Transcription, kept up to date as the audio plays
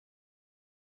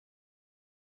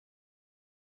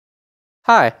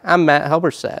Hi, I'm Matt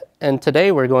Halberstadt, and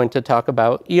today we're going to talk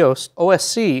about EOS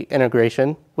OSC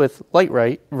integration with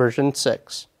Lightwright version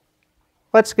 6.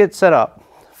 Let's get set up.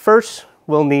 First,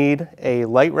 we'll need a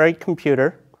Lightwright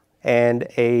computer and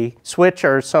a switch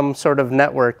or some sort of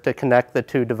network to connect the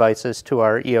two devices to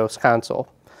our EOS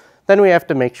console. Then we have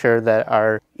to make sure that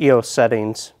our EOS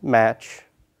settings match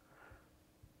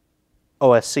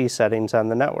OSC settings on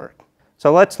the network.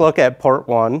 So let's look at port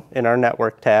 1 in our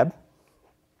network tab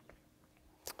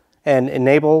and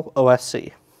enable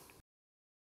OSC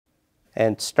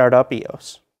and start up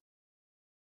EOS.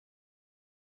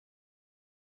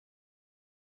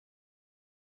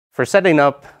 For setting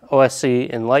up OSC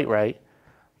in Lightwright,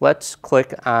 let's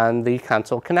click on the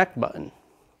Console Connect button.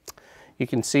 You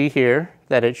can see here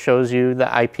that it shows you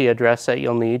the IP address that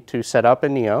you'll need to set up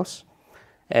in EOS,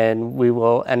 and we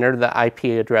will enter the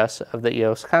IP address of the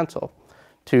EOS console.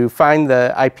 To find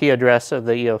the IP address of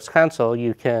the EOS console,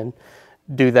 you can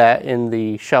do that in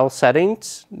the Shell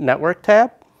Settings Network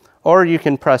tab, or you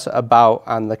can press About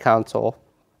on the console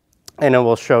and it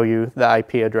will show you the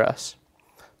IP address.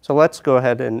 So let's go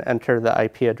ahead and enter the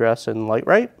IP address in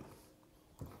Lightwright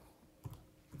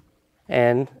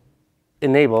and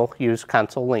enable Use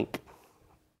Console Link.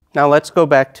 Now let's go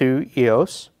back to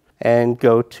EOS and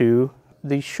go to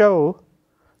the Show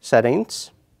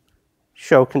Settings,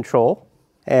 Show Control,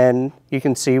 and you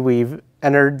can see we've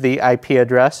entered the IP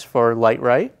address for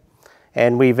Lightwright,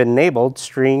 and we've enabled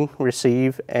String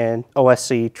Receive and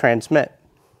OSC Transmit.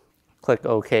 Click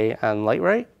OK on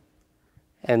Lightwright,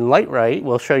 and Lightwright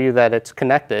will show you that it's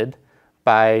connected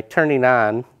by turning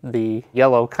on the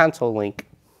yellow console link.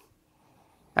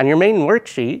 On your main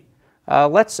worksheet,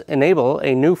 let's enable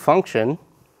a new function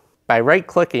by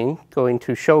right-clicking, going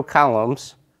to Show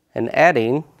Columns, and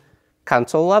adding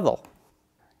Console Level.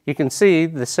 You can see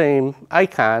the same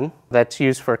icon that's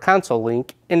used for console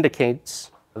link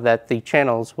indicates that the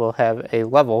channels will have a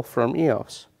level from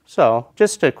EOS. So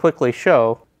just to quickly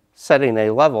show setting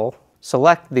a level,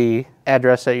 select the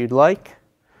address that you'd like,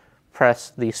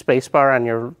 press the spacebar on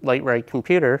your Lightwright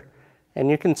computer, and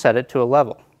you can set it to a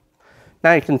level.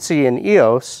 Now you can see in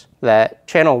EOS that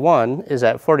channel 1 is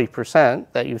at 40%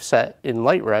 that you've set in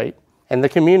Lightwright, and the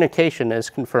communication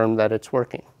is confirmed that it's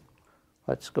working.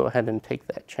 Let's go ahead and take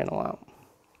that channel out.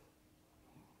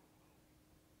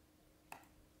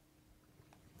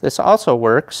 This also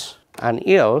works on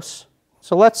EOS,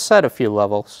 so let's set a few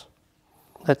levels.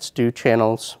 Let's do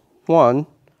channels 1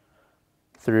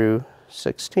 through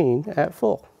 16 at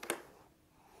full.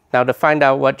 Now to find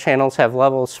out what channels have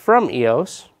levels from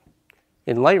EOS,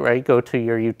 in Lightwright, go to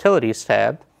your Utilities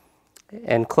tab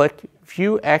and click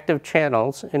View Active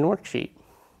Channels in Worksheet.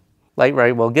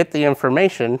 Lightwright will get the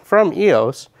information from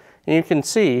EOS, and you can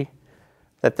see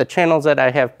that the channels that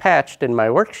I have patched in my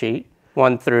worksheet,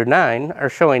 1 through 9, are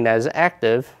showing as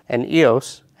active, and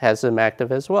EOS has them active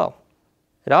as well.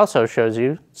 It also shows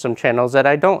you some channels that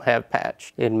I don't have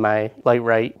patched in my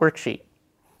Lightwright worksheet.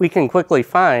 We can quickly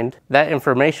find that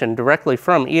information directly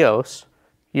from EOS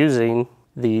using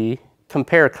the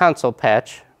Compare Console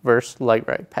Patch versus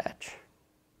Lightwright Patch.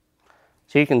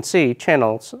 So you can see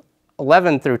channels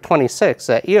 11 through 26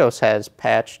 that EOS has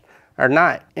patched are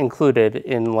not included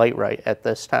in Lightwright at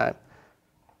this time.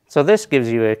 So this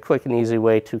gives you a quick and easy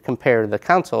way to compare the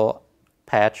console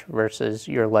patch versus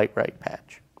your Lightwright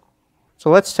patch. So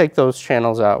let's take those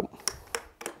channels out.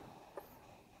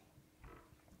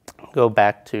 Go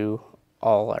back to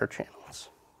all our channels.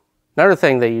 Another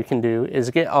thing that you can do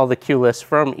is get all the cue lists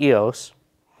from EOS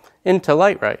into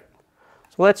Lightwright.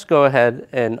 So let's go ahead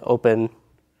and open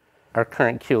our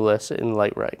current cue list in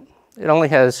Lightwright. It only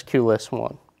has cue list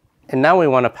 1. And now we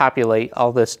want to populate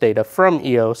all this data from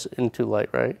EOS into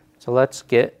Lightwright. So let's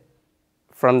get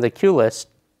from the cue list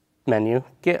menu,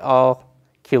 get all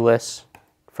cue lists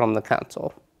from the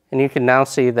console. And you can now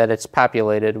see that it's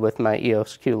populated with my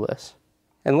EOS cue list.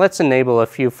 And let's enable a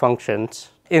few functions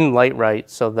in Lightwright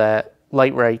so that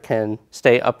Lightwright can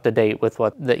stay up to date with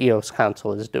what the EOS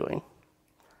console is doing.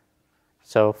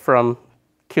 So from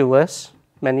cue list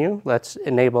menu, let's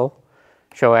enable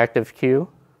Show Active Queue,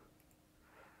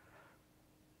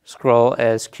 scroll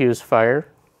as queues fire,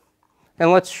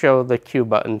 and let's show the queue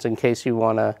buttons in case you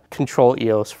want to control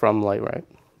EOS from Lightwright.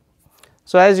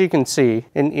 So as you can see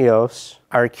in EOS,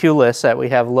 our queue list that we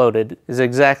have loaded is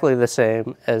exactly the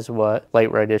same as what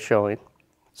Lightwright is showing.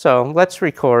 So let's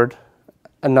record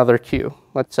another queue.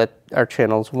 Let's set our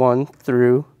channels 1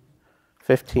 through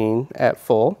 15 at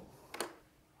full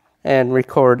and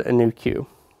record a new queue.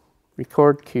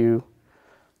 Record queue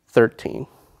 13.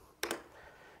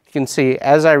 You can see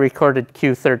as I recorded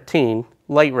queue 13,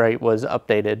 Lightwright was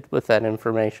updated with that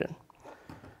information.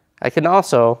 I can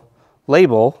also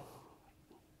label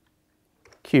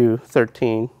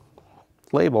Q13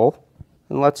 label,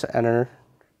 and let's enter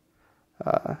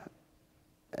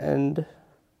end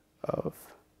of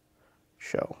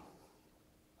show.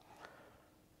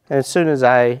 And as soon as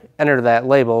I enter that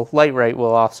label, Lightwright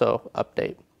will also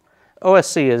update.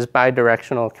 OSC is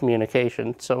bidirectional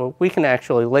communication, so we can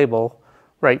actually label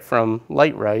right from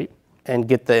Lightwright and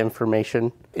get the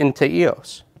information into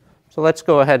EOS. So let's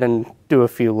go ahead and do a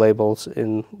few labels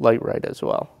in Lightwright as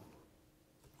well.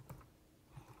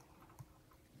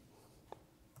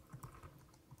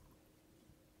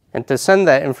 And to send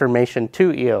that information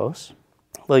to EOS,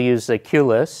 we'll use the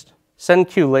QList, send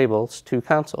QLabels to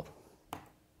console.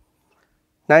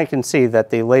 Now you can see that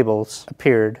the labels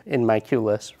appeared in my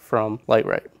QList from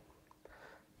Lightwright.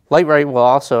 Lightwright will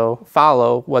also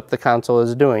follow what the console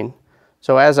is doing.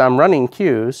 So as I'm running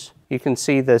queues, you can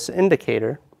see this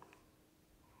indicator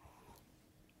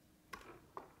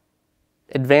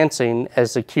advancing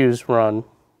as the queues run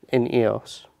in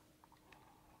EOS.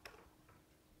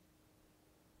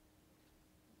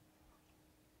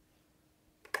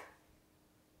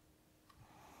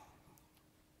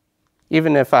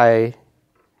 Even if I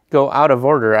go out of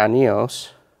order on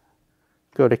EOS,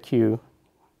 go to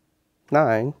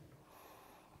Q9,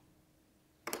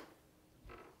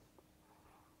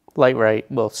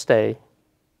 Lightwright will stay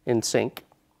in sync.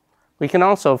 We can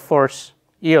also force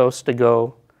EOS to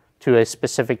go to a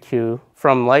specific queue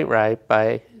from Lightwright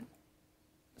by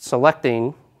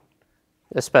selecting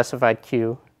a specified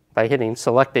queue by hitting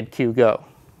selected queue go.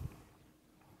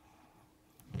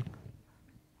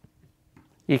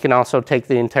 You can also take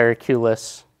the entire queue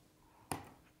list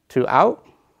to out,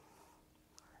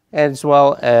 as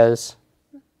well as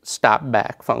stop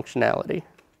back functionality.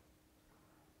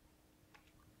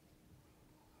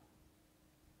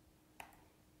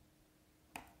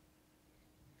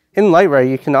 In Lightwright,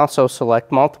 you can also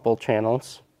select multiple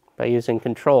channels by using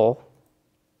Control,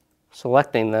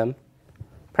 selecting them,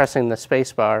 pressing the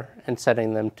spacebar, and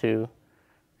setting them to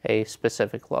a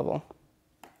specific level.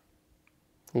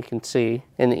 You can see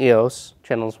in EOS,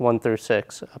 channels 1 through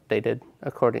 6 updated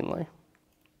accordingly.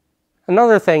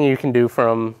 Another thing you can do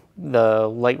from the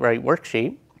Lightwright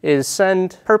worksheet is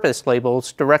send purpose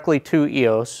labels directly to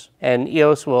EOS, and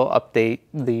EOS will update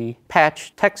the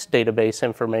patch text database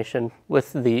information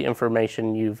with the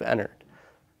information you've entered.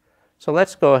 So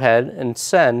let's go ahead and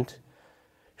send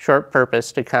short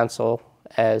purpose to console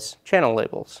as channel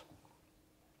labels.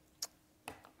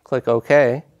 Click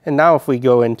OK, and now if we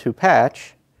go into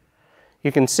patch,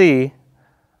 you can see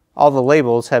all the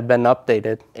labels have been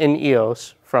updated in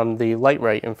EOS from the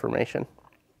Lightwright information.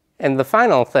 And the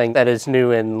final thing that is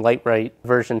new in Lightwright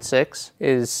version 6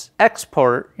 is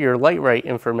export your Lightwright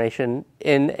information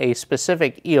in a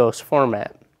specific EOS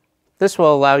format. This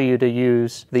will allow you to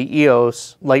use the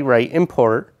EOS Lightwright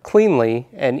import cleanly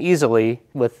and easily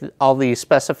with all the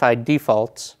specified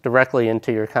defaults directly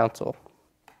into your console.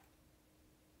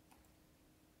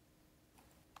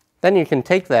 Then you can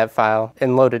take that file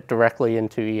and load it directly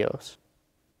into EOS.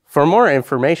 For more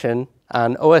information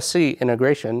on OSC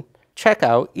integration, check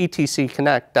out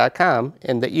etcconnect.com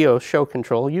and the EOS Show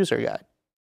Control User Guide.